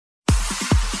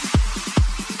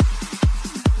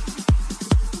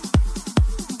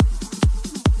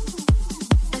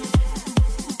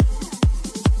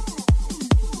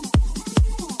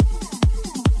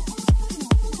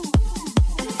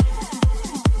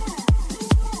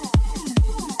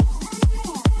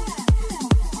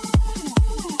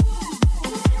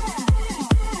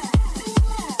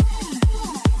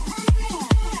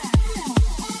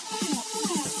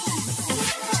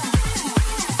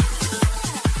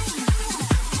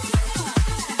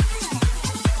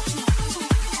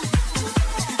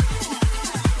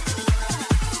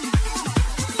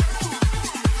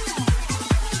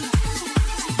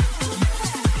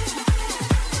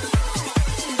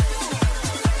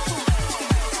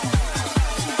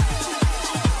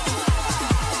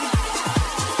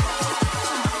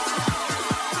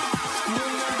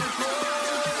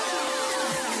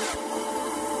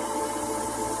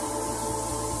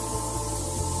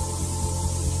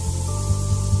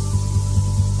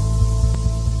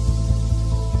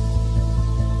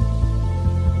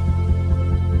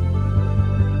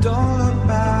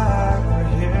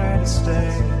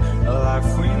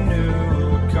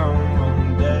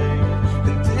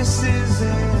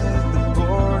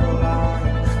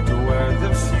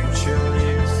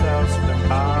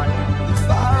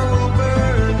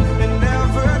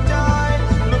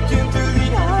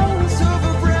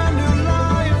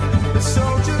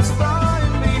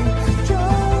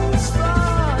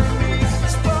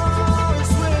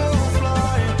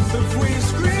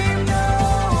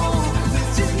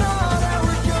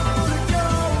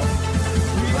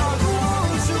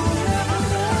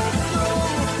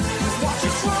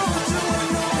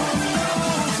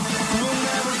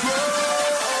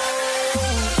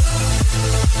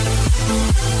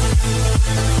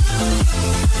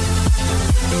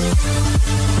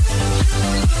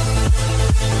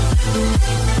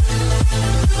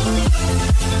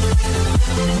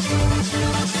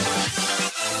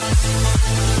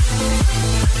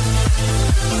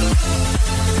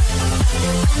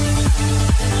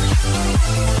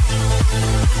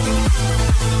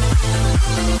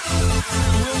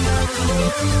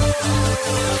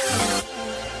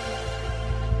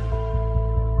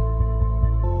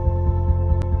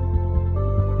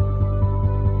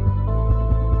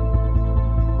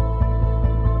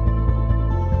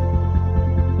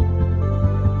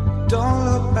Don't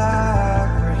look back,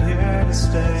 we're here to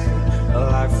stay. A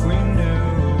life we knew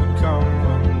would come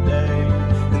one day.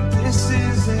 And this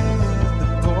is it, the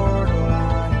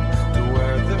borderline to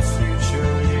where the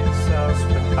future leaves us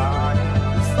behind.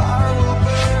 The fire will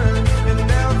burn and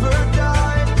never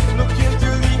die, looking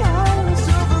through the eyes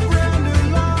of a brand new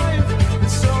life.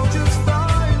 And so just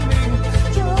find me,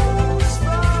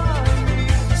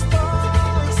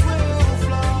 sparks will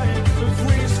fly. If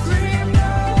we scream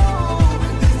no,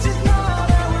 this is not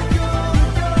how we're gonna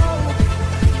go.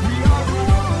 We are the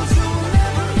ones who will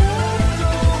never let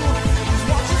go. Just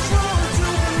watch us run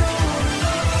till we're no one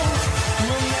knows.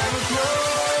 We'll never grow.